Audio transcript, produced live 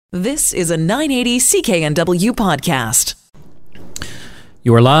This is a 980 CKNW podcast.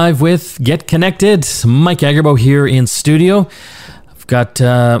 You are live with Get Connected. Mike Agerbo here in studio. I've got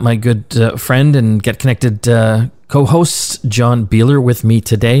my good friend and Get Connected co-host John Beeler with me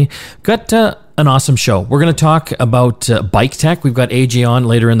today. Got an awesome show. We're going to talk about bike tech. We've got AJ on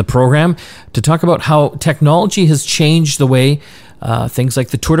later in the program to talk about how technology has changed the way things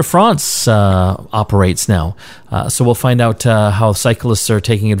like the Tour de France operates now. So we'll find out how cyclists are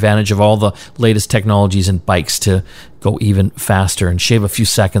taking advantage of all the latest technologies in bikes to go even faster and shave a few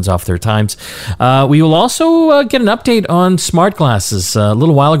seconds off their times. We will also get an update on smart glasses. A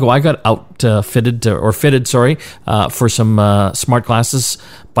little while ago, I got fitted for some smart glasses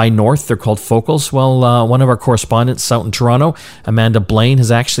by North. They're called Focals. Well, one of our correspondents out in Toronto, Amanda Blaine,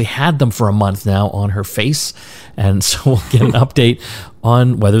 has actually had them for a month now on her face. And so we'll get an update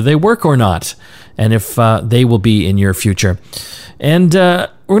on whether they work or not, and if they will be in your future. And we're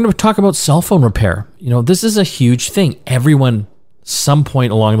going to talk about cell phone repair. You know, this is a huge thing. Everyone, some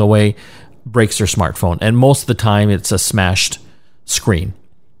point along the way, breaks their smartphone. And most of the time, it's a smashed screen.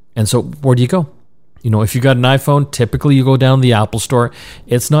 And so where do you go? You know, if you got an iPhone, typically you go down to the Apple store.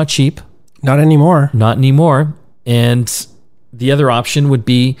 It's not cheap. Not anymore. Not anymore. And the other option would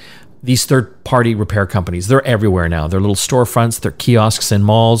be these third-party repair companies. They're everywhere now. They're little storefronts. They're kiosks in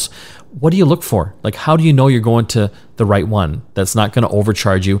malls. What do you look for? Like, how do you know you're going to the right one that's not going to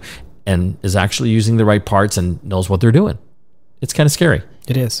overcharge you and is actually using the right parts and knows what they're doing? It's kind of scary.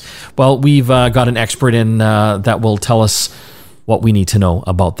 It is. Well, we've got an expert in that will tell us what we need to know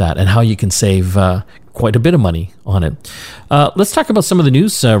about that and how you can save quite a bit of money on it. Let's talk about some of the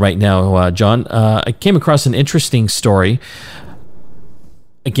news right now, John. I came across an interesting story,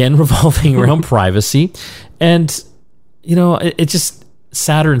 again, revolving around privacy. And, you know, it's just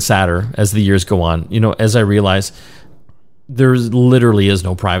sadder and sadder as the years go on, you know, as I realize there literally is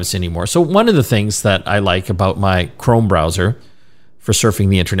no privacy anymore. So one of the things that I like about my Chrome browser for surfing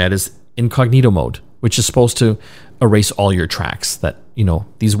the internet is incognito mode, which is supposed to erase all your tracks that, you know,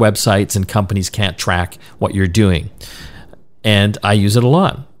 these websites and companies can't track what you're doing. And I use it a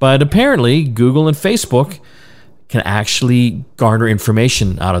lot. But apparently Google and Facebook can actually garner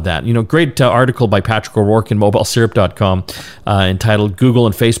information out of that. You know, great article by Patrick O'Rourke in mobilesyrup.com entitled "Google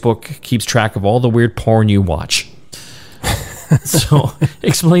and Facebook Keeps Track of All the Weird Porn You Watch." So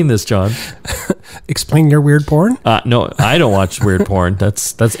explain this, John. Explain your weird porn? No, I don't watch weird porn.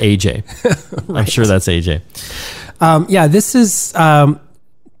 That's AJ. Right. I'm sure that's AJ. Yeah, this is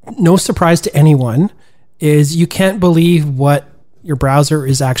no surprise to anyone, is you can't believe what your browser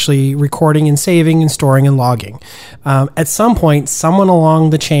is actually recording and saving and storing and logging. At some point, someone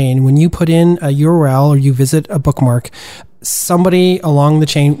along the chain, when you put in a URL or you visit a bookmark, somebody along the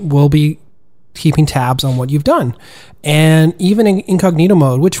chain will be keeping tabs on what you've done. And even in incognito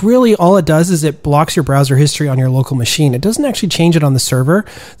mode, which really all it does is it blocks your browser history on your local machine. It doesn't actually change it on the server.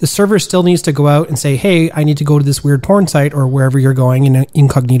 The server still needs to go out and say, hey, I need to go to this weird porn site or wherever you're going in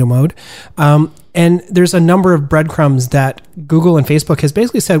incognito mode. And there's a number of breadcrumbs that Google and Facebook has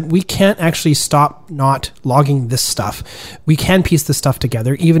basically said, we can't actually stop not logging this stuff. We can piece this stuff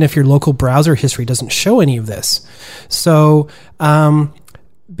together, even if your local browser history doesn't show any of this. So,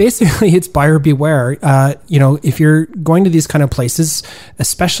 basically, it's buyer beware. You know, if you're going to these kind of places,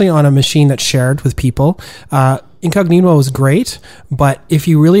 especially on a machine that's shared with people, incognito is great. But if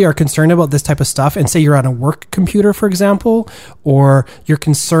you really are concerned about this type of stuff, and say you're on a work computer, for example, or you're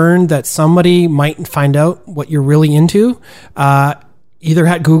concerned that somebody might find out what you're really into, either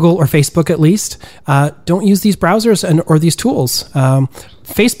at Google or Facebook at least, don't use these browsers or these tools.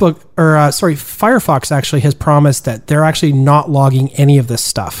 Firefox actually has promised that they're actually not logging any of this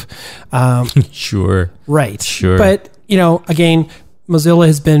stuff. Sure. Right. Sure. But, you know, again, Mozilla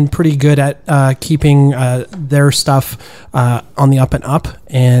has been pretty good at keeping their stuff on the up and up,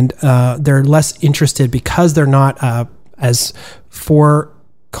 and they're less interested because they're not as for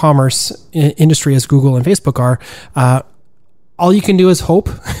commerce industry as Google and Facebook are. All you can do is hope,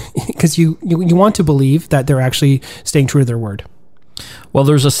 because you want to believe that they're actually staying true to their word. Well,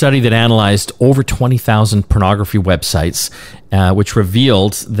 there's a study that analyzed over 20,000 pornography websites, which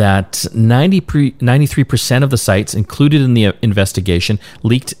revealed that 93% of the sites included in the investigation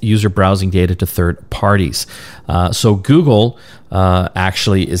leaked user browsing data to third parties. So Google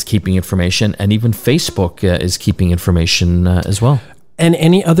actually is keeping information, and even Facebook is keeping information as well. And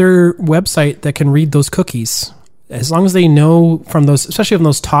any other website that can read those cookies. As long as they know from those, especially from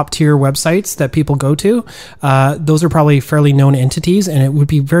those top tier websites that people go to, those are probably fairly known entities, and it would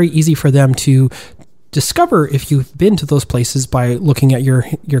be very easy for them to discover if you've been to those places by looking at your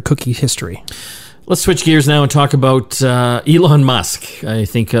cookie history. Let's switch gears now and talk about Elon Musk. I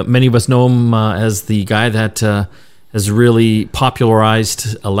think many of us know him as the guy that has really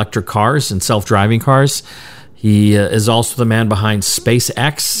popularized electric cars and self-driving cars. He is also the man behind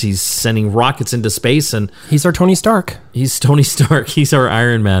SpaceX. He's sending rockets into space, and he's our Tony Stark. He's Tony Stark. He's our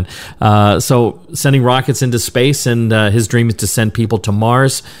Iron Man. So sending rockets into space, and his dream is to send people to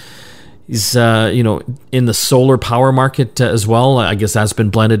Mars. He's in the solar power market as well. I guess that's been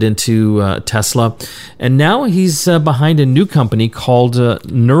blended into Tesla, and now he's behind a new company called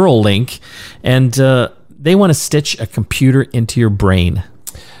Neuralink, and they want to stitch a computer into your brain.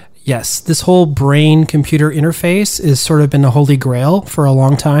 Yes, this whole brain-computer interface has sort of been the holy grail for a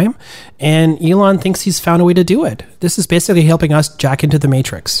long time, and Elon thinks he's found a way to do it. This is basically helping us jack into the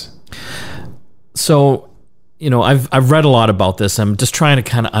Matrix. So, I've read a lot about this. I'm just trying to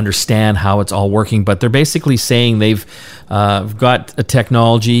kind of understand how it's all working, but they're basically saying they've got a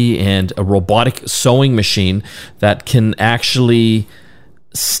technology and a robotic sewing machine that can actually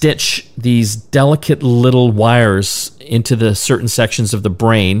stitch these delicate little wires into the certain sections of the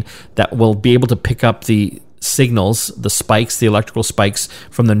brain that will be able to pick up the signals, the spikes, the electrical spikes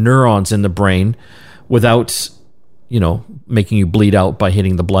from the neurons in the brain without, making you bleed out by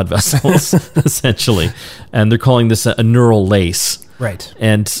hitting the blood vessels, essentially. And they're calling this a neural lace. Right.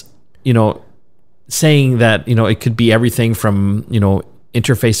 And, saying that, it could be everything from,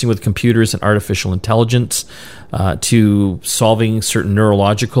 interfacing with computers and artificial intelligence to solving certain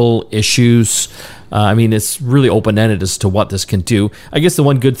neurological issues. It's really open-ended as to what this can do. I guess the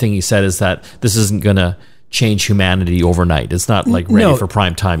one good thing he said is that this isn't going to change humanity overnight. It's not ready for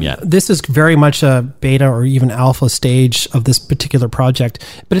prime time yet. This is very much a beta or even alpha stage of this particular project.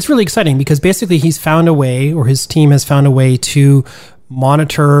 But it's really exciting because basically he's found a way, or his team has found a way to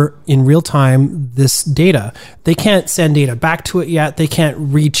monitor in real time this data. They can't send data back to it yet. They can't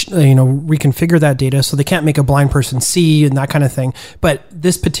reconfigure that data, so they can't make a blind person see and that kind of thing. But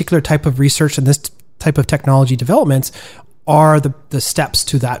this particular type of research and this type of technology developments are the steps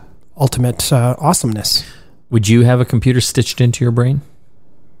to that ultimate awesomeness. Would you have a computer stitched into your brain?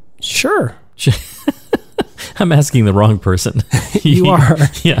 Sure. I'm asking the wrong person. You are.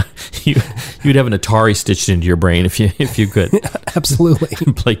 Yeah. You'd have an Atari stitched into your brain if you could. Absolutely.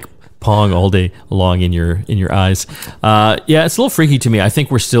 Play Pong all day long in your eyes. It's a little freaky to me. I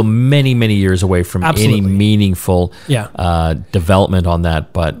think we're still many, many years away from any meaningful development on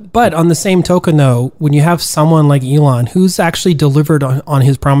that. But on the same token, though, when you have someone like Elon who's actually delivered on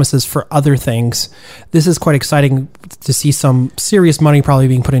his promises for other things, this is quite exciting to see some serious money probably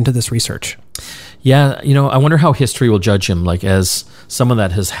being put into this research. Yeah, I wonder how history will judge him, like as someone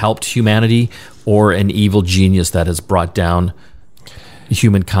that has helped humanity or an evil genius that has brought down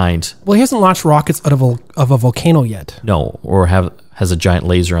humankind. Well, he hasn't launched rockets out of a volcano yet. No, or has a giant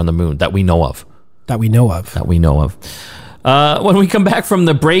laser on the moon that we know of. When we come back from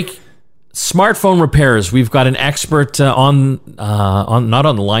the break, smartphone repairs. We've got an expert on not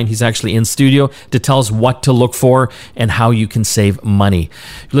on the line. He's actually in studio to tell us what to look for and how you can save money.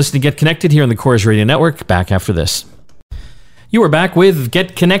 You're listening to Get Connected here on the Corus Radio Network. Back after this. You are back with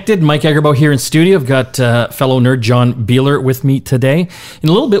Get Connected. Mike Agerbo here in studio. I've got fellow nerd John Beeler with me today. In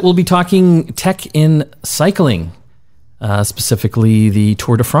a little bit, we'll be talking tech in cycling, specifically the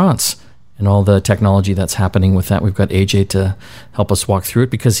Tour de France and all the technology that's happening with that. We've got AJ to help us walk through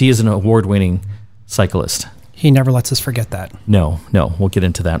it because he is an award-winning cyclist. He never lets us forget that. No, we'll get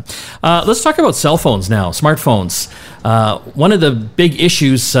into that. Let's talk about cell phones now, smartphones. One of the big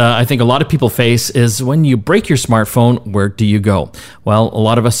issues I think a lot of people face is when you break your smartphone, where do you go? Well, a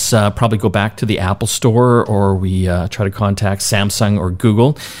lot of us probably go back to the Apple Store, or we try to contact Samsung or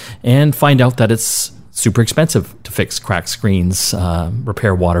Google and find out that it's super expensive to fix cracked screens,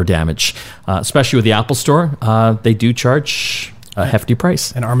 repair water damage. Especially with the Apple Store, they do charge a hefty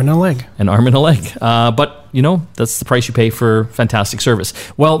price. An arm and a leg. But, that's the price you pay for fantastic service.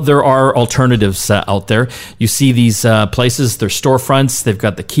 Well, there are alternatives out there. You see these places, they're storefronts, they've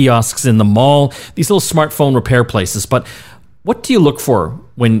got the kiosks in the mall, these little smartphone repair places. But what do you look for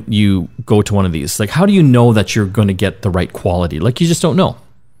when you go to one of these? Like, how do you know that you're going to get the right quality? Like, you just don't know.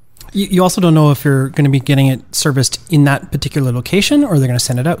 You also don't know if you're going to be getting it serviced in that particular location or they're going to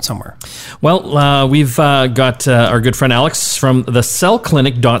send it out somewhere. Well, we've got our good friend Alex from the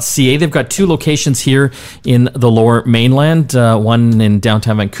cellclinic.ca. They've got two locations here in the Lower Mainland, one in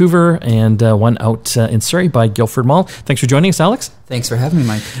downtown Vancouver and one out in Surrey by Guildford Mall. Thanks for joining us, Alex. Thanks for having me,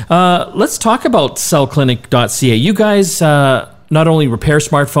 Mike. Let's talk about cellclinic.ca. You guys not only repair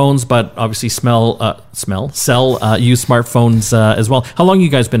smartphones, but obviously sell used smartphones as well. How long have you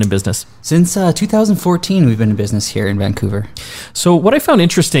guys been in business? Since 2014, we've been in business here in Vancouver. So what I found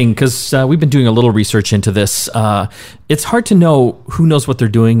interesting, because we've been doing a little research into this, it's hard to know who knows what they're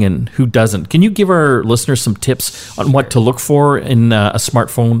doing and who doesn't. Can you give our listeners some tips on what to look for in a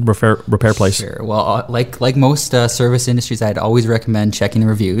smartphone repair place? Sure. Well, like most service industries, I'd always recommend checking the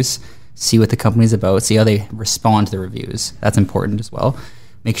reviews, see what the company's about, see how they respond to the reviews. That's important as well.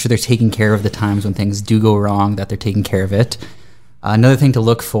 Make sure they're taking care of the times when things do go wrong, that they're taking care of it. Another thing to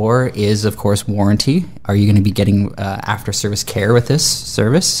look for is, of course, warranty. Are you going to be getting after-service care with this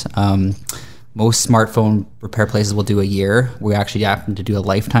service? Most smartphone repair places will do a year. We actually happen to do a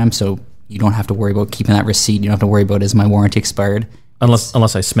lifetime, so you don't have to worry about keeping that receipt. You don't have to worry about, is my warranty expired?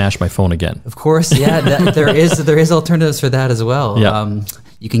 Unless I smash my phone again. Of course, yeah. There is alternatives for that as well. Yeah.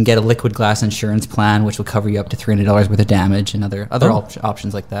 You can get a liquid glass insurance plan, which will cover you up to $300 worth of damage, and other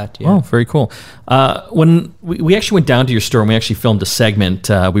options like that. Yeah. Oh, very cool. When we actually went down to your store and we actually filmed a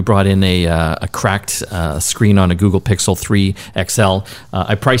segment, we brought in a cracked screen on a Google Pixel 3 XL.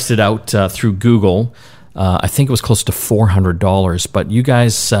 I priced it out through Google. I think it was close to $400, but you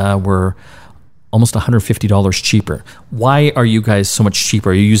guys were almost $150 cheaper. Why are you guys so much cheaper?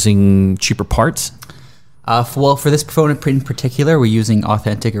 Are you using cheaper parts? For this phone in particular, we're using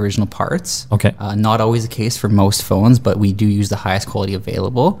authentic original parts. Okay. Not always the case for most phones, but we do use the highest quality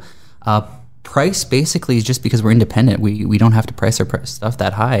available. Price basically is just because we're independent. We don't have to price our stuff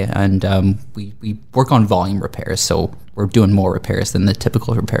that high, and we work on volume repairs, so we're doing more repairs than the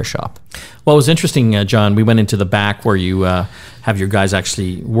typical repair shop. Well, it was interesting, John. We went into the back where you have your guys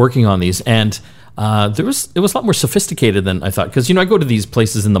actually working on these, and it was a lot more sophisticated than I thought. Because, I go to these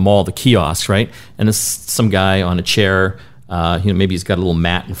places in the mall, the kiosks, right? And it's some guy on a chair, maybe he's got a little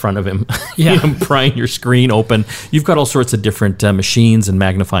mat in front of him, prying your screen open. You've got all sorts of different machines and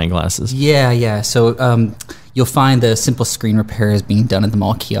magnifying glasses. Yeah. So you'll find the simple screen repairs being done at the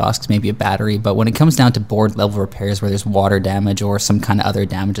mall kiosks, maybe a battery. But when it comes down to board level repairs where there's water damage or some kind of other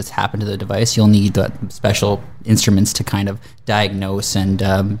damage that's happened to the device, you'll need special instruments to kind of diagnose and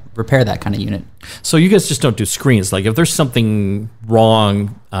repair that kind of unit. So you guys just don't do screens. Like if there's something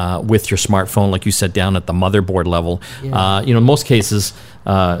wrong with your smartphone, like you said, down at the motherboard level, in most cases,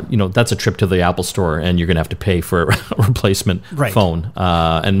 that's a trip to the Apple store and you're going to have to pay for a replacement phone.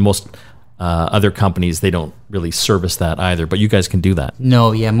 And most other companies, they don't really service that either, but you guys can do that.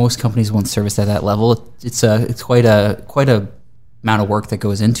 No, yeah, most companies won't service at that level. It's quite a amount of work that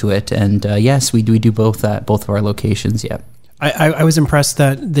goes into it, and yes, we do both at both of our locations. Yeah. I was impressed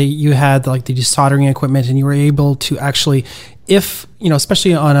that you had the desoldering equipment, and you were able to actually, if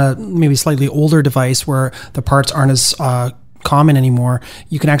especially on a maybe slightly older device where the parts aren't as common anymore,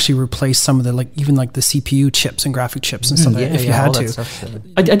 you can actually replace some of the the CPU chips and graphic chips and stuff if you had to.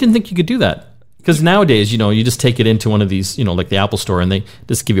 I didn't think you could do that, because nowadays you just take it into one of these like the Apple store and they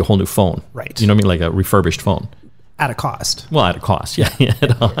just give you a whole new phone, right? You know what I mean, like a refurbished phone at a cost. Well, at a cost, yeah.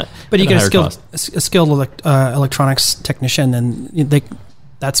 But you get a skilled electronics technician, and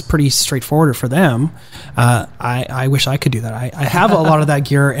that's pretty straightforward for them. I wish I could do that. I have a lot of that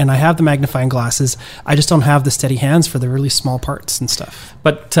gear, and I have the magnifying glasses. I just don't have the steady hands for the really small parts and stuff.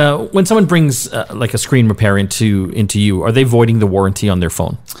 But when someone brings a screen repair into you, are they voiding the warranty on their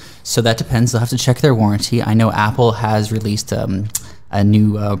phone? So that depends. They'll have to check their warranty. I know Apple has released a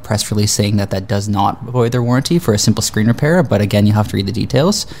new press release saying that does not void their warranty for a simple screen repair. But again, you have to read the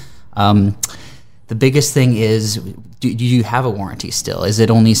details. The biggest thing is, do you have a warranty still? Is it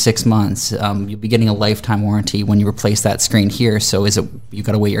only 6 months? You'll be getting a lifetime warranty when you replace that screen here. So you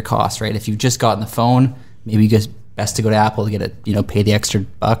got to weigh your costs, right? If you've just gotten the phone, maybe it's best to go to Apple to get it, pay the extra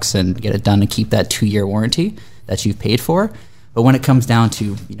bucks and get it done to keep that 2-year warranty that you've paid for. But when it comes down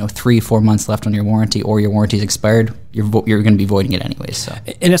to 3-4 months left on your warranty, or your warranty's expired, you're going to be voiding it anyways. So.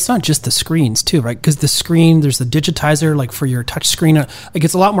 And it's not just the screens too, right? Because the screen, there's the digitizer, for your touch screen.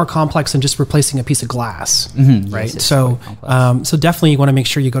 It's a lot more complex than just replacing a piece of glass, right? Yes, so definitely you want to make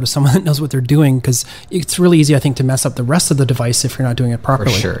sure you go to someone that knows what they're doing, because it's really easy, I think, to mess up the rest of the device if you're not doing it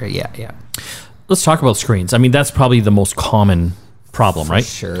properly. For sure, yeah. Let's talk about screens. I mean, that's probably the most common problem, right?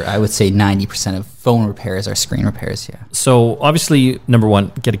 Sure. I would say 90% of phone repairs are screen repairs, yeah. So obviously, number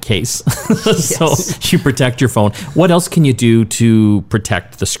one, get a case. So you protect your phone. What else can you do to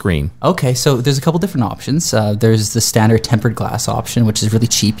protect the screen? Okay, so there's a couple different options. There's the standard tempered glass option, which is really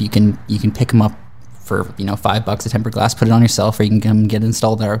cheap. You can pick them up for $5 a tempered glass, put it on yourself, or you can come get it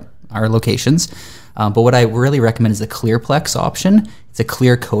installed at our locations. But what I really recommend is the ClearPlex option. It's a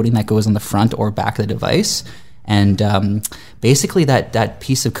clear coating that goes on the front or back of the device. And basically that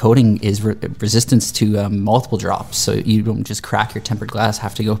piece of coating is resistance to multiple drops. So you don't just crack your tempered glass,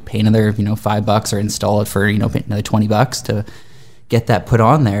 have to go pay another $5 or install it for another $20 to get that put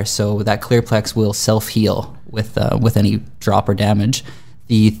on there. So that Clearplex will self-heal with any drop or damage.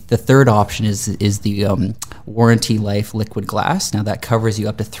 The third option is the warranty life liquid glass. Now that covers you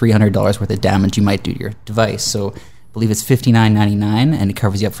up to $300 worth of damage you might do to your device. So I believe it's $59.99 and it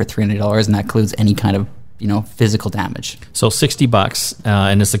covers you up for $300, and that includes any kind of physical damage. So $60,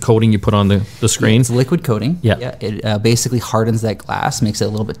 and it's the coating you put on the screen. Yeah, it's liquid coating. Yeah. It basically hardens that glass, makes it a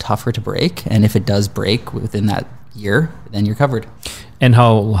little bit tougher to break, and if it does break within that year, then you're covered. And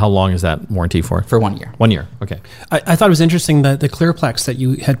how long is that warranty for? For 1 year. 1 year, okay. I thought it was interesting that the Clearplex that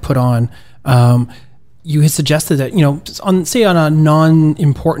you had put on, you had suggested that, on a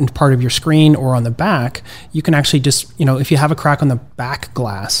non-important part of your screen or on the back, you can actually just, if you have a crack on the back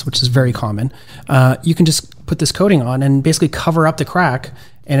glass, which is very common, you can just put this coating on and basically cover up the crack,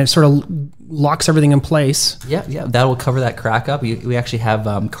 and it sort of locks everything in place. Yeah, that will cover that crack up. We actually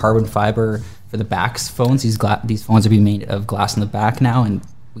have carbon fiber for the backs phones. These phones are being made of glass in the back now, and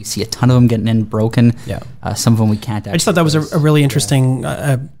we see a ton of them getting in broken. Yeah. Some of them we can't. I just thought that was a really interesting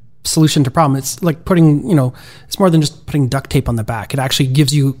solution to problem. It's like putting, it's more than just putting duct tape on the back. It actually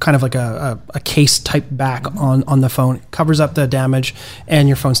gives you kind of like a case type back on the phone. It covers up the damage, and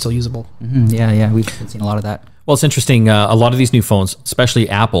your phone's still usable. Mm-hmm. Yeah, we've been seeing a lot of that. Well, it's interesting. A lot of these new phones, especially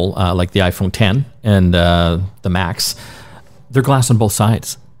Apple, like the iPhone 10 and the Max, they're glass on both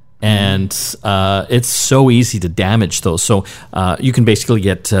sides. And it's so easy to damage those. So you can basically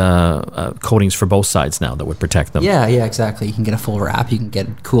get coatings for both sides now that would protect them. Yeah, exactly. You can get a full wrap. You can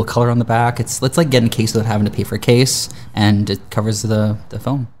get cool color on the back. It's like getting a case without having to pay for a case, and it covers the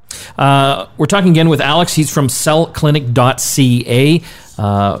phone. We're talking again with Alex. He's from cellclinic.ca.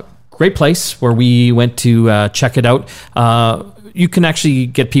 Great place where we went to check it out. You can actually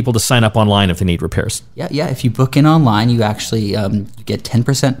get people to sign up online if they need repairs. Yeah. If you book in online, you actually get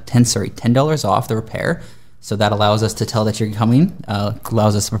 $10 off the repair. So that allows us to tell that you're coming,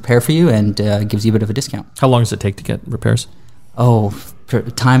 allows us to prepare for you, and gives you a bit of a discount. How long does it take to get repairs?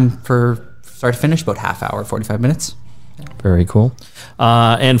 Time for start to finish, about half hour, 45 minutes. Very cool.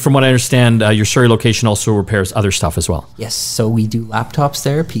 And from what I understand, your Surrey location also repairs other stuff as well. Yes, so we do laptops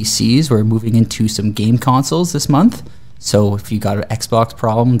there, PCs. We're moving into some game consoles this month. So if you got an Xbox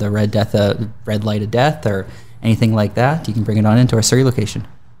problem, the red light of death, or anything like that, you can bring it on into our Surrey location.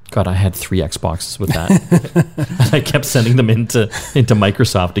 God, I had 3 Xboxes with that. I kept sending them into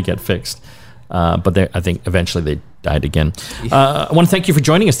Microsoft to get fixed. But I think eventually they died again. I want to thank you for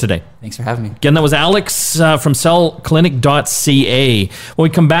joining us today. Thanks for having me. Again, that was Alex from cellclinic.ca. When we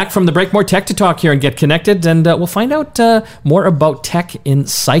come back from the break, more tech to talk here and get connected, and we'll find out more about tech in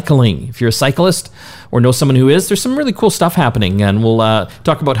cycling. If you're a cyclist or know someone who is, there's some really cool stuff happening, and we'll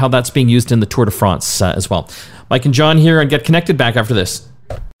talk about how that's being used in the Tour de France as well. Mike and John here on Get Connected, back after this.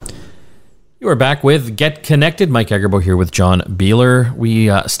 You are back with Get Connected. Mike Agerbo here with John Beeler. We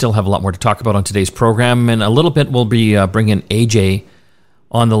still have a lot more to talk about on today's program. In a little bit, we'll be bringing AJ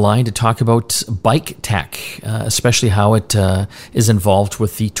on the line to talk about bike tech, especially how it is involved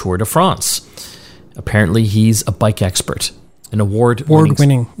with the Tour de France. Apparently, he's a bike expert, an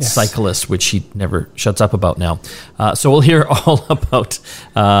award-winning cyclist, which he never shuts up about now. So we'll hear all about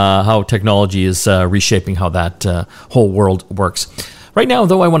how technology is reshaping how that whole world works. Right now,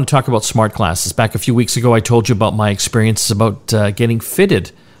 though, I want to talk about smart glasses. Back a few weeks ago, I told you about my experiences about getting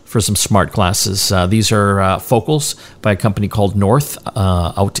fitted for some smart glasses. These are focals by a company called North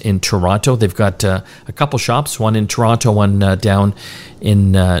out in Toronto. They've got a couple shops, one in Toronto, one down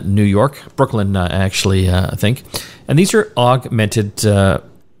in New York, Brooklyn, actually, I think. And these are augmented,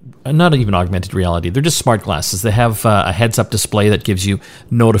 not even augmented reality. They're just smart glasses. They have a heads-up display that gives you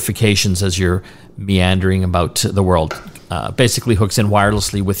notifications as you're meandering about the world. Basically hooks in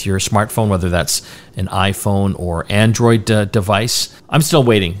wirelessly with your smartphone, whether that's an iPhone or Android device. I'm still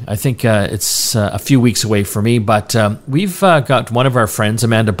waiting. I think it's a few weeks away for me, but we've got one of our friends,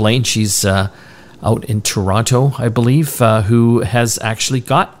 Amanda Blaine. She's out in Toronto, I believe, who has actually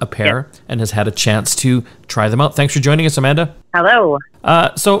got a pair and has had a chance to try them out. Thanks for joining us, Amanda. Hello.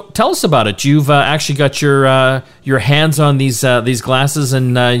 So tell us about it. You've actually got your hands on these glasses,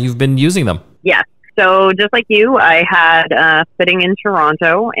 and you've been using them. Yes. So just like you, I had fitting in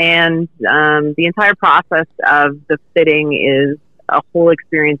Toronto, and the entire process of the fitting is a whole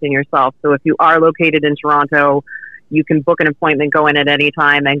experience in yourself. So if you are located in Toronto, you can book an appointment, go in at any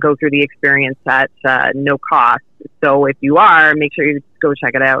time, and go through the experience at no cost. So if you are, make sure you go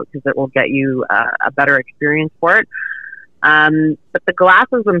check it out, because it will get you a better experience for it. But the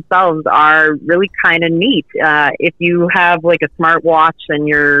glasses themselves are really kind of neat. If you have like a smartwatch and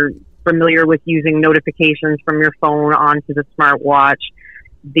you're familiar with using notifications from your phone onto the smartwatch,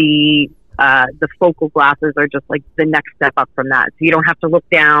 the focal glasses are just like the next step up from that. So you don't have to look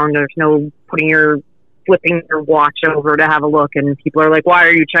down. There's no flipping your watch over to have a look, and people are like, why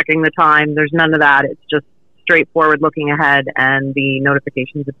are you checking the time? There's none of that. It's just straightforward looking ahead, and the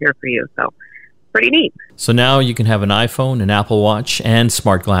notifications appear for you. So pretty neat. So now you can have an iPhone, an Apple Watch, and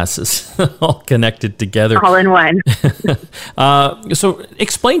smart glasses all connected together. All in one. So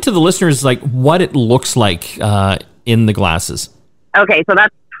explain to the listeners like what it looks like in the glasses. Okay, so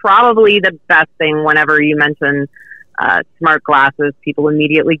that's probably the best thing whenever you mention smart glasses. People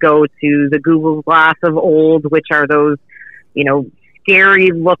immediately go to the Google Glass of old, which are those, scary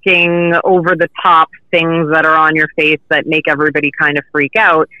looking over the top things that are on your face that make everybody kind of freak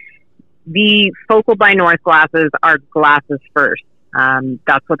out. The Focal by North glasses are glasses first.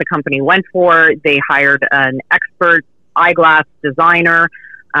 That's what the company went for. They hired an expert eyeglass designer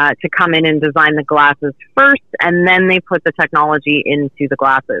to come in and design the glasses first, and then they put the technology into the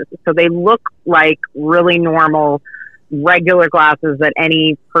glasses. So they look like really normal, regular glasses that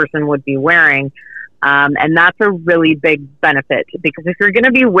any person would be wearing. And that's a really big benefit, because if you're going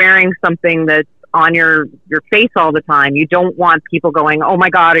to be wearing something that's on your face all the time, you don't want people going, oh my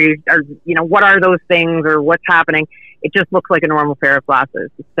God, what are those things, or what's happening? It just looks like a normal pair of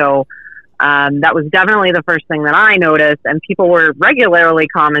glasses. So that was definitely the first thing that I noticed, and people were regularly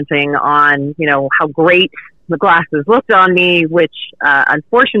commenting on, how great the glasses looked on me, which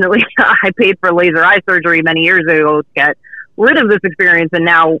unfortunately I paid for laser eye surgery many years ago to get rid of this experience, and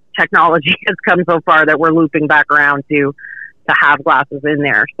now technology has come so far that we're looping back around to have glasses in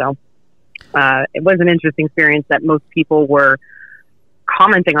there. So it was an interesting experience that most people were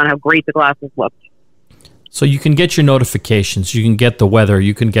commenting on how great the glasses looked. So you can get your notifications, you can get the weather,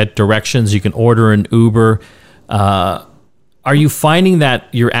 you can get directions, you can order an Uber. Are you finding that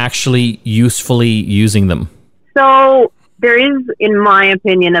you're actually usefully using them? So there is, in my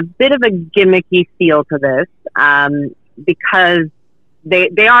opinion, a bit of a gimmicky feel to this, because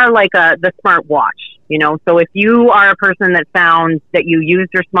they are like the smartwatch, So if you are a person that found that you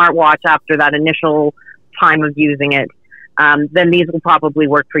used your smartwatch after that initial time of using it, then these will probably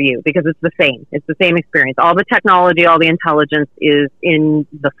work for you, because it's the same. It's the same experience. All the technology, all the intelligence is in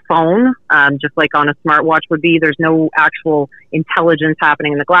the phone, just like on a smartwatch would be. There's no actual intelligence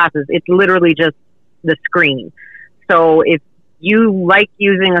happening in the glasses. It's literally just the screen. So if you like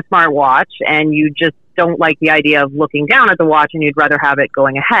using a smartwatch and you just don't like the idea of looking down at the watch and you'd rather have it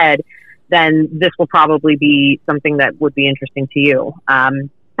going ahead, then this will probably be something that would be interesting to you.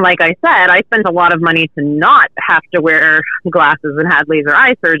 Like I said, I spent a lot of money to not have to wear glasses and had laser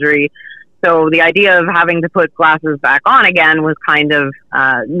eye surgery. So the idea of having to put glasses back on again was kind of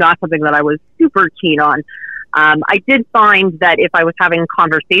not something that I was super keen on. I did find that if I was having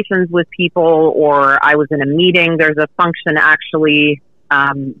conversations with people or I was in a meeting, there's a function actually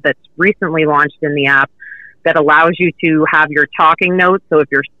that's recently launched in the app that allows you to have your talking notes. So if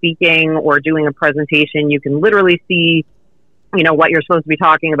you're speaking or doing a presentation, you can literally see what you're supposed to be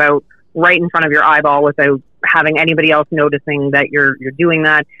talking about right in front of your eyeball without having anybody else noticing that you're doing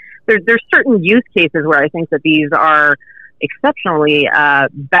that. There's certain use cases where I think that these are exceptionally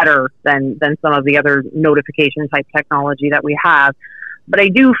better than some of the other notification type technology that we have. But I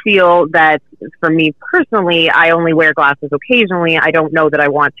do feel that for me personally, I only wear glasses occasionally. I don't know that I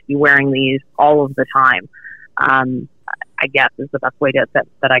want to be wearing these all of the time. I guess is the best way that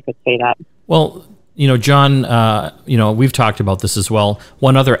I could say that. Well, John, we've talked about this as well.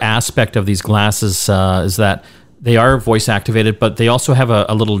 One other aspect of these glasses is that they are voice activated, but they also have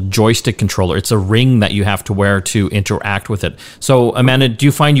a little joystick controller. It's a ring that you have to wear to interact with it. So, Amanda, do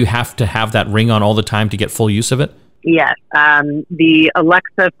you find you have to have that ring on all the time to get full use of it? Yes. The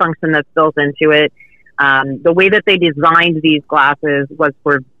Alexa function that's built into it, the way that they designed these glasses was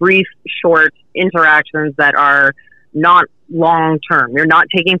for brief, short interactions that are not long term. You're not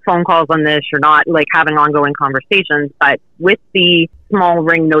taking phone calls on this. You're not like having ongoing conversations. But with the small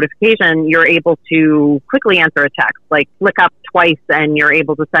ring notification, you're able to quickly answer a text, like flick up twice and you're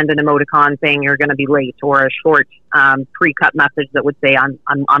able to send an emoticon saying you're going to be late, or a short pre-cut message that would say I'm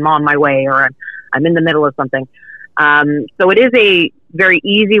on my way, or I'm in the middle of something. So it is a very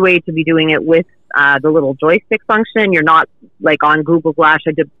easy way to be doing it with the little joystick function. You're not like on Google Glass,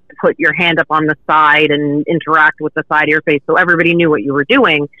 you had to put your hand up on the side and interact with the side of your face so everybody knew what you were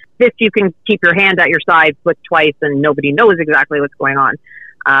doing. This, you can keep your hand at your side, flick twice, and nobody knows exactly what's going on.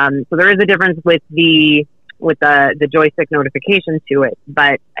 So there is a difference with the joystick notification to it.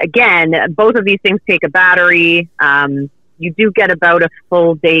 But again, both of these things take a battery. you do get about a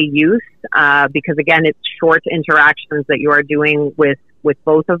full day use because, again, it's short interactions that you are doing with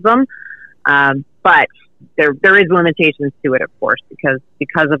both of them. But there is limitations to it, of course,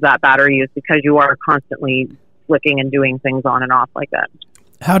 because of that battery use, because you are constantly flicking and doing things on and off like that.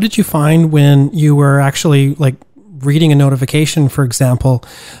 How did you find when you were actually like reading a notification, for example,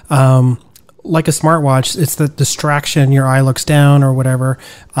 like a smartwatch, it's the distraction, your eye looks down or whatever.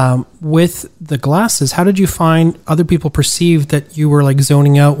 With the glasses, how did you find other people perceived that you were like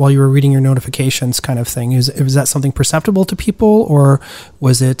zoning out while you were reading your notifications kind of thing? Was that something perceptible to people, or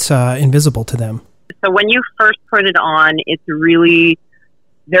was it invisible to them? So when you first put it on, it's really,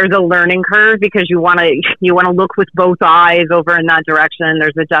 there's a learning curve because you want to look with both eyes over in that direction.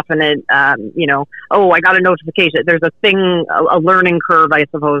 There's a definite, I got a notification. There's a learning curve, I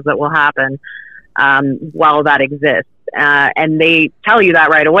suppose, that will happen while that exists. And they tell you that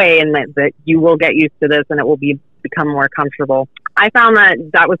right away, and that you will get used to this and it will become more comfortable. I found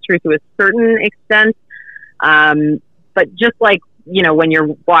that was true to a certain extent. But just like, when your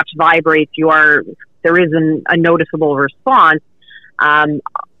watch vibrates, there is a noticeable response.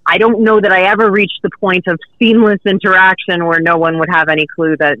 I don't know that I ever reached the point of seamless interaction where no one would have any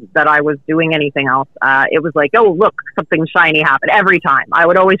clue that I was doing anything else. It was like, oh, look, something shiny happened every time. I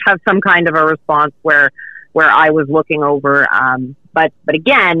would always have some kind of a response where I was looking over. But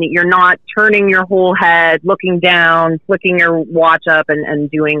again, you're not turning your whole head, looking down, flicking your watch up and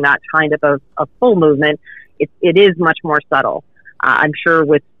doing that kind of a full movement. It is much more subtle. I'm sure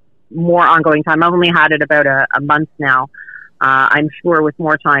with more ongoing time, I've only had it about a month now. I'm sure with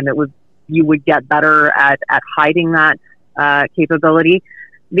more time, you would get better at hiding that capability.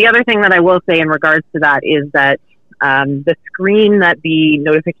 The other thing that I will say in regards to that is that the screen that the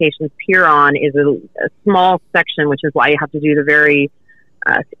notifications appear on is a small section, which is why you have to do the very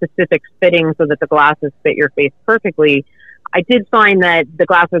specific fitting so that the glasses fit your face perfectly. I did find that the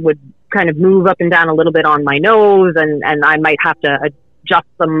glasses would kind of move up and down a little bit on my nose, and I might have to adjust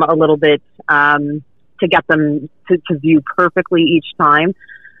them a little bit to get them to view perfectly each time.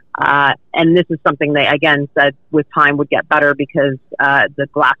 And this is something they, again, said with time would get better because the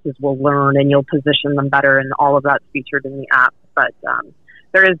glasses will learn and you'll position them better, and all of that's featured in the app. But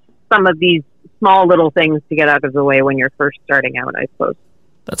there is some of these small little things to get out of the way when you're first starting out, I suppose.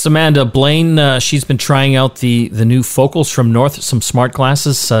 That's Amanda Blaine. She's been trying out the new Focals from North, some smart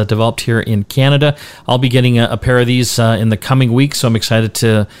glasses developed here in Canada. I'll be getting a pair of these in the coming weeks, so I'm excited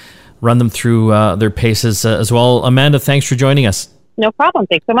to run them through their paces as well. Amanda, thanks for joining us. No problem.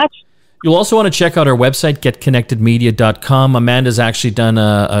 Thanks so much. You'll also want to check out our website, getconnectedmedia.com. Amanda's actually done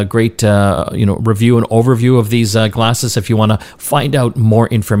a great review and overview of these glasses if you want to find out more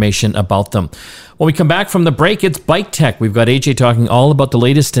information about them. When we come back from the break, it's Bike Tech. We've got AJ talking all about the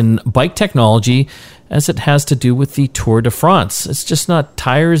latest in bike technology as it has to do with the Tour de France. It's just not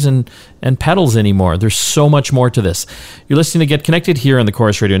tires and pedals anymore. There's so much more to this. You're listening to Get Connected here on the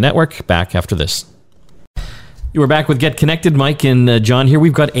Corus Radio Network. Back after this. You are back with Get Connected. Mike and John here.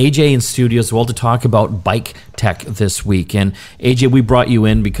 We've got AJ in studio as well to talk about bike tech this week. And AJ, we brought you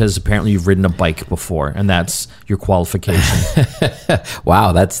in because apparently you've ridden a bike before, and that's your qualification.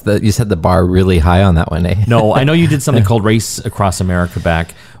 Wow, you set the bar really high on that one, eh? No, I know you did something called Race Across America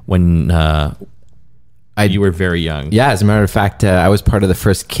back when you were very young. Yeah, as a matter of fact, I was part of the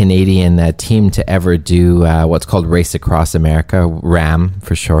first Canadian team to ever do what's called Race Across America, RAM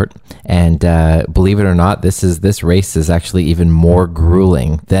for short. And believe it or not, this race is actually even more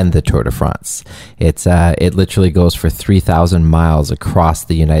grueling than the Tour de France. It literally goes for 3,000 miles across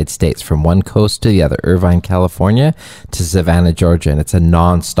the United States, from one coast to the other, Irvine, California to Savannah, Georgia, and it's a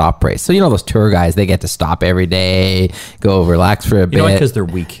non-stop race. So those tour guys, they get to stop every day, go relax for a bit. Because they're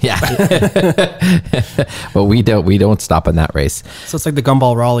weak. Yeah. But we don't stop in that race. So it's like the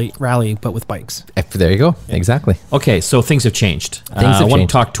Gumball Rally, but with bikes. There you go. Yeah. Exactly. Okay, so things have changed. I want to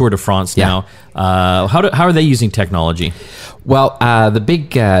talk Tour de France now. How are they using technology? Well, the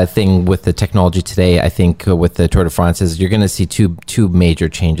big thing with the technology today, I think, with the Tour de France is you're going to see two major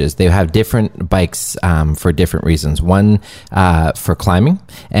changes. They have different bikes for different reasons. One for climbing,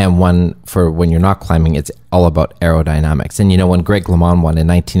 and one for when you're not climbing. It's all about aerodynamics. And when Greg LeMond won in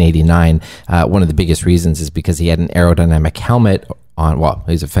 1989, one of the biggest reasons is because he had an aerodynamic helmet on. Well,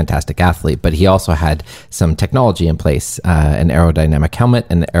 he's a fantastic athlete, but he also had some technology in place, an aerodynamic helmet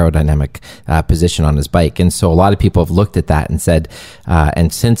and an aerodynamic position on his bike. And so a lot of people have looked at that and said,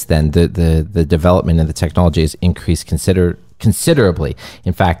 and since then, the development in the technology has increased considerably.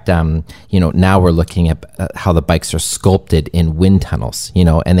 In fact, now we're looking at how the bikes are sculpted in wind tunnels,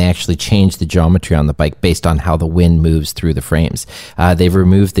 and they actually change the geometry on the bike based on how the wind moves through the frames. They've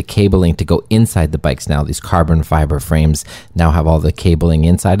removed the cabling to go inside the bikes now. These carbon fiber frames now have all the cabling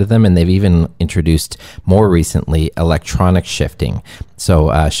inside of them, and they've even introduced more recently electronic shifting. So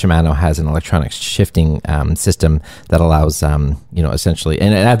Shimano has an electronic shifting system that allows, essentially,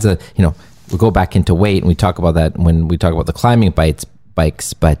 and it adds we go back into weight, and we talk about that when we talk about the climbing bikes,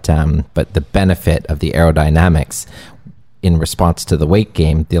 but the benefit of the aerodynamics in response to the weight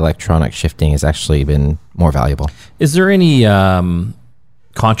game, the electronic shifting has actually been more valuable. Is there any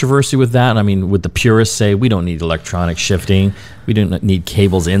controversy with that? I mean, would the purists say we don't need electronic shifting, we don't need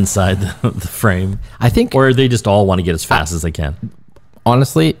cables inside the frame? I think, or they just all want to get as fast as they can.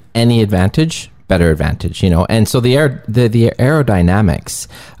 Honestly, any advantage, better advantage, and so the aerodynamics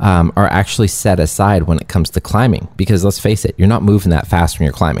are actually set aside when it comes to climbing, because let's face it, you're not moving that fast when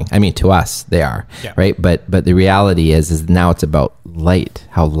you're climbing. I mean, to us they are, right? But the reality is now it's about light.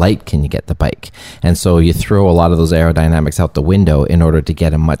 How light can you get the bike? And so you throw a lot of those aerodynamics out the window in order to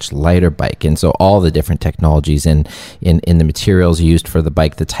get a much lighter bike. And so all the different technologies in the materials used for the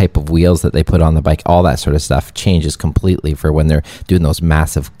bike, the type of wheels that they put on the bike, all that sort of stuff changes completely for when they're doing those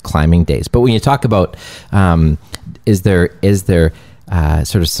massive climbing days. But when you talk about is there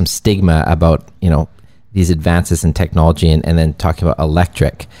sort of some stigma about these advances in technology and then talking about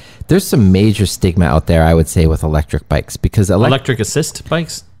electric, there's some major stigma out there, I would say, with electric bikes, because electric assist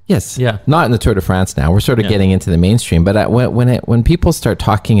bikes. Yes. Yeah. Not in the Tour de France now. We're sort of getting into the mainstream, but when people start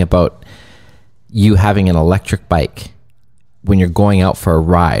talking about you having an electric bike when you're going out for a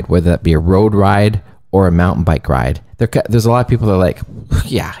ride, whether that be a road ride or a mountain bike ride, there's a lot of people that are like,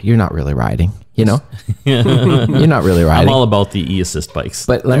 yeah, you're not really riding. You're not really riding. I'm all about the e-assist bikes.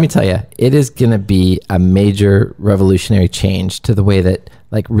 But let me tell you, it is going to be a major revolutionary change to the way that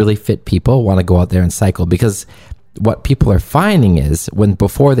really fit people want to go out there and cycle, because what people are finding is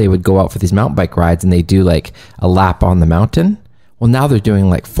before they would go out for these mountain bike rides and they do a lap on the mountain, well, now they're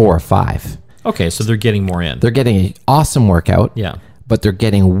doing 4 or 5. Okay, so they're getting more in. They're getting an awesome workout. Yeah. But they're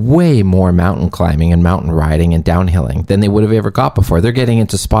getting way more mountain climbing and mountain riding and downhilling than they would have ever got before. They're getting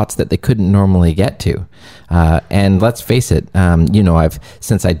into spots that they couldn't normally get to. And let's face it,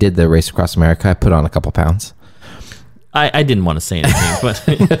 since I did the Race Across America, I put on a couple pounds. I didn't want to say anything, but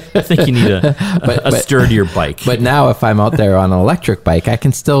I think you need a sturdier bike. But now if I'm out there on an electric bike, I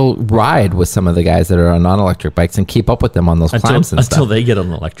can still ride with some of the guys that are on non-electric bikes and keep up with them on those climbs and stuff. Until they get on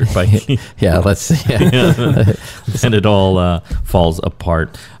an electric bike. Yeah, let's see. Yeah. And it all falls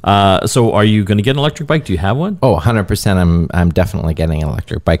apart. So are you going to get an electric bike? Do you have one? Oh, 100%. I'm definitely getting an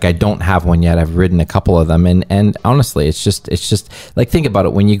electric bike. I don't have one yet. I've ridden a couple of them. And honestly, it's just think about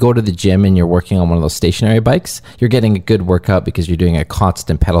it. When you go to the gym and you're working on one of those stationary bikes, you're getting a good workout because you're doing a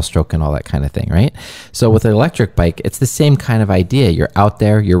constant pedal stroke and all that kind of thing, right? So with an electric bike, it's the same kind of idea. You're out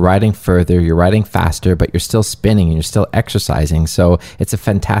there, you're riding further, you're riding faster, but you're still spinning and you're still exercising. So it's a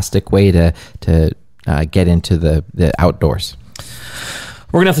fantastic way to get into the outdoors.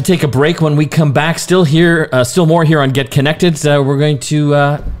 We're going to have to take a break. When we come back, still more here on Get Connected. We're going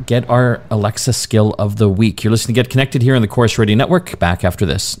to get our Alexa skill of the week. You're listening to Get Connected here on the Corus Radio Network. Back after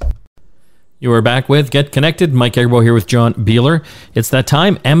this. You are back with Get Connected. Mike Agerbo here with John Beeler. It's that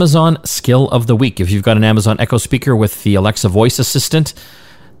time, Amazon Skill of the Week. If you've got an Amazon Echo speaker with the Alexa voice assistant,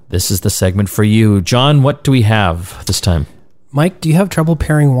 this is the segment for you. John, what do we have this time? Mike, do you have trouble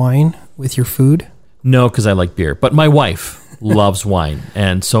pairing wine with your food? No, because I like beer. But my wife loves wine.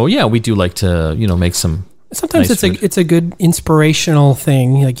 And so, yeah, we do like to, make some Sometimes nice it's a good inspirational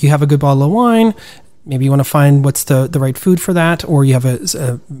thing. Like you have a good bottle of wine, maybe you want to find what's the right food for that, or you have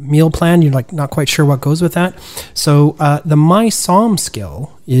a meal plan, you're not quite sure what goes with that. So the My Psalm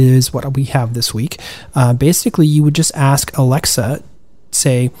skill is what we have this week. Basically, you would just ask Alexa,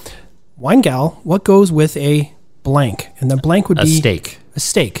 say, wine gal, what goes with a blank? And the blank would be steak. A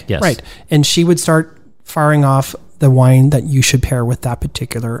steak, yes. Right. And she would start firing off the wine that you should pair with that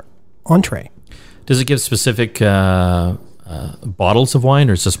particular entree. Does it give specific bottles of wine,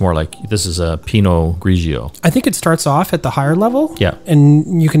 or is this more like this is a Pinot Grigio? I think it starts off at the higher level, yeah,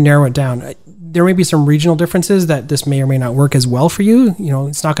 and you can narrow it down. There may be some regional differences that this may or may not work as well for you.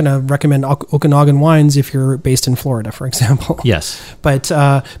 It's not going to recommend Okanagan wines if you're based in Florida, for example. Yes, but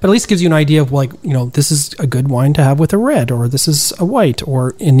at least gives you an idea of this is a good wine to have with a red, or this is a white,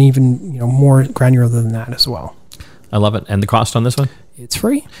 or and even more granular than that as well. I love it. And the cost on this one? It's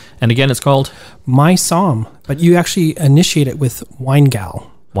free. And again, it's called My Psalm, but you actually initiate it with Wine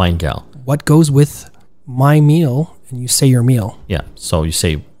Gal. Wine Gal. What goes with my meal? And you say your meal. Yeah. So you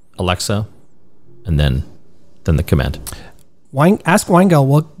say Alexa, and then the command. Ask Weingall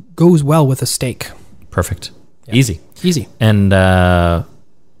what goes well with a steak. Perfect. Easy. And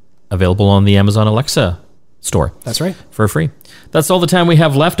available on the Amazon Alexa store. That's right. For free. That's all the time we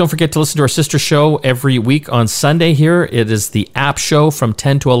have left. Don't forget to listen to our sister show every week on Sunday here. It is the App Show from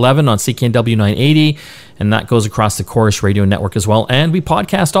 10 to 11 on CKNW 980, and that goes across the Chorus Radio Network as well. And we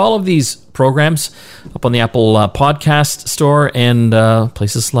podcast all of these programs up on the Apple Podcast Store and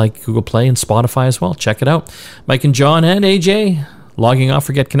places like Google Play and Spotify as well. Check it out. Mike and John and AJ logging off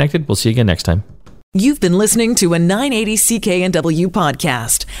for Get Connected. We'll see you again next time. You've been listening to a 980 CKNW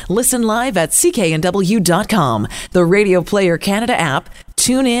podcast. Listen live at cknw.com, the Radio Player Canada app,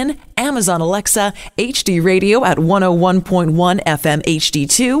 tune in, Amazon Alexa, HD Radio at 101.1 FM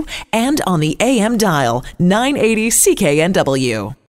HD2, and on the AM dial, 980 CKNW.